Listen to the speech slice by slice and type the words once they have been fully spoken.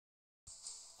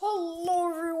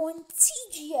Hello everyone,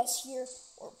 TGS here.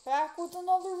 We're back with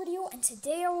another video, and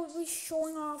today I will be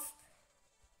showing off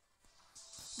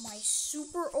my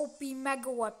super OP mega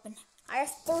weapon. I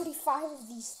have 35 of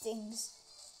these things.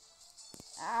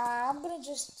 I'm gonna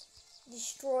just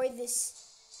destroy this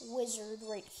wizard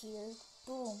right here.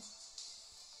 Boom.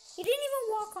 He didn't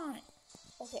even walk on it.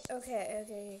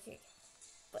 Okay.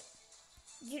 But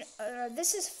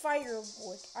this is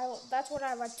firewood. That's what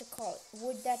I like to call it.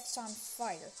 Wood that's on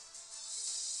fire.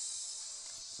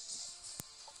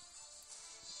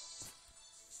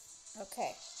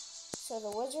 Okay, so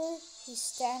the wizard, he's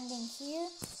standing here.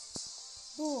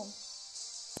 Boom.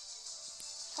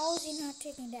 How is he not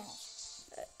taking damage?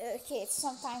 Okay, it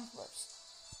sometimes works.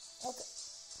 Okay.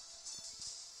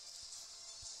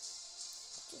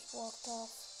 Just walked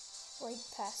off right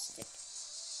past it.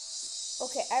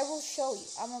 Okay, I will show you.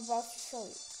 I'm about to show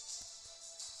you.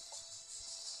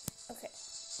 Okay.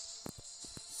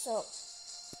 So.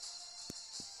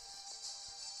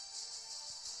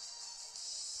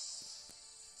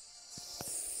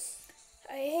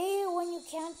 I hate it when you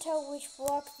can't tell which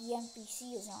block the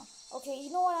NPC is on. Okay, you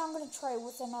know what? I'm gonna try it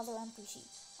with another NPC.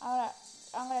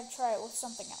 I'm gonna try it with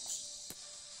something else.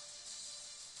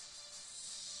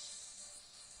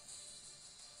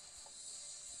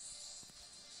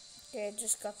 Okay, I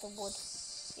just got the wood.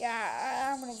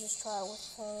 Yeah, I'm gonna just try it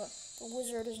with the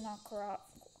wizard is not corrupt.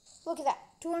 Look at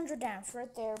that, 200 damage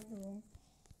right there. Boom.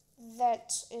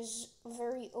 That is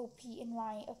very OP in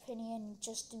my opinion.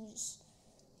 Just does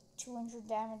 200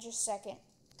 damage a second.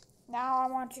 Now I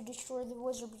want to destroy the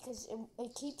wizard because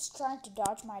it keeps trying to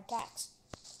dodge my attacks.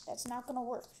 That's not gonna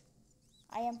work.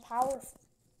 I am powerful.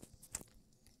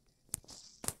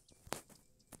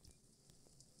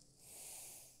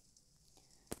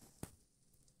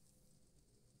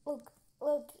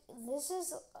 Look, this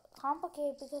is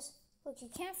complicated because, look, you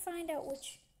can't find out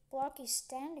which block he's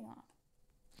standing on.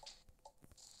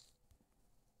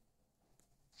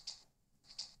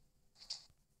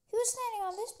 He was standing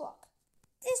on this block.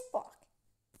 This block.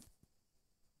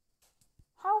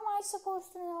 How am I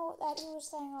supposed to know that he was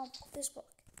standing on this block?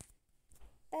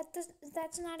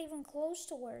 That's not even close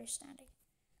to where he's standing.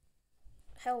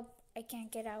 Help, I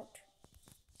can't get out.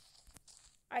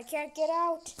 I can't get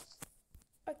out.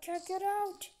 I can't get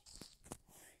out.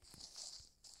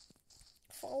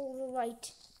 Follow the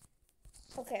light.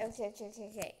 Okay.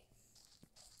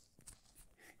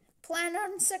 Plan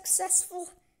unsuccessful.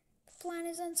 The plan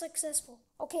is unsuccessful.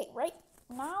 Okay, right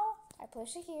now I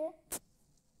place it here.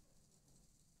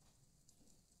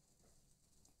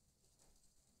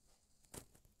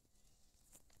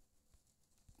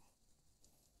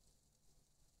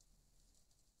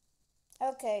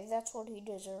 Okay, that's what he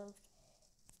deserved.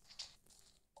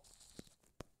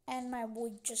 And my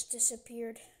wood just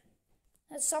disappeared.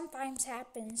 That sometimes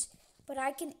happens, but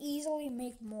I can easily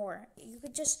make more. You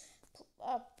could just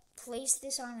place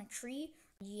this on a tree.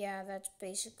 Yeah, that's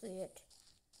basically it.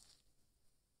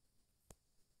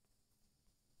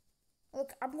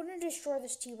 Look, I'm gonna destroy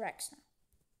this T-Rex now.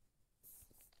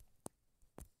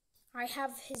 I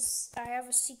have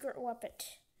a secret weapon.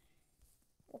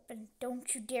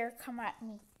 Don't you dare come at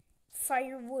me.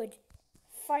 Firewood.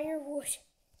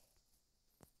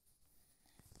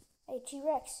 Hey,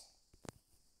 T-Rex.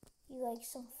 You like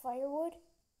some firewood?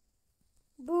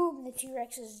 Boom, the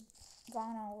T-Rex is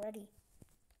gone already.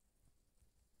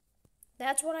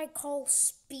 That's what I call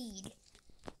speed.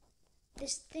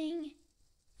 This thing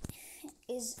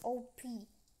is OP.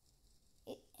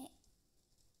 A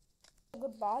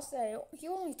good boss that he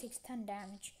only takes 10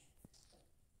 damage.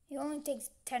 He only takes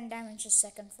 10 damage a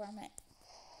second from it.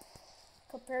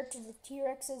 Compared to the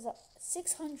T-Rex's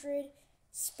 600,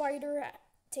 Spider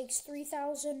takes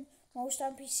 3,000. Most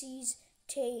NPCs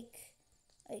take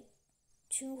like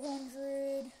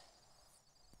 200.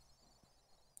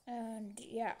 And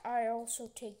yeah, I also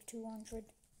take 200.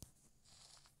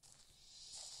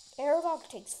 Aerodog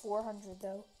takes 400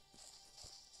 though.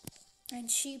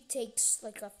 And Sheep takes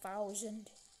like 1,000.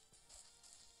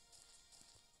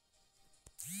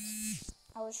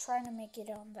 I was trying to make it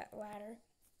on that ladder.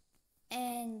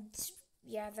 And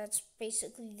yeah, that's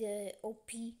basically the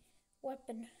OP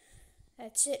weapon.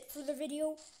 That's it for the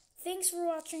video. Thanks for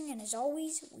watching, and as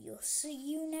always, we'll see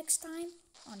you next time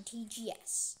on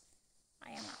TGS.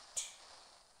 I am out.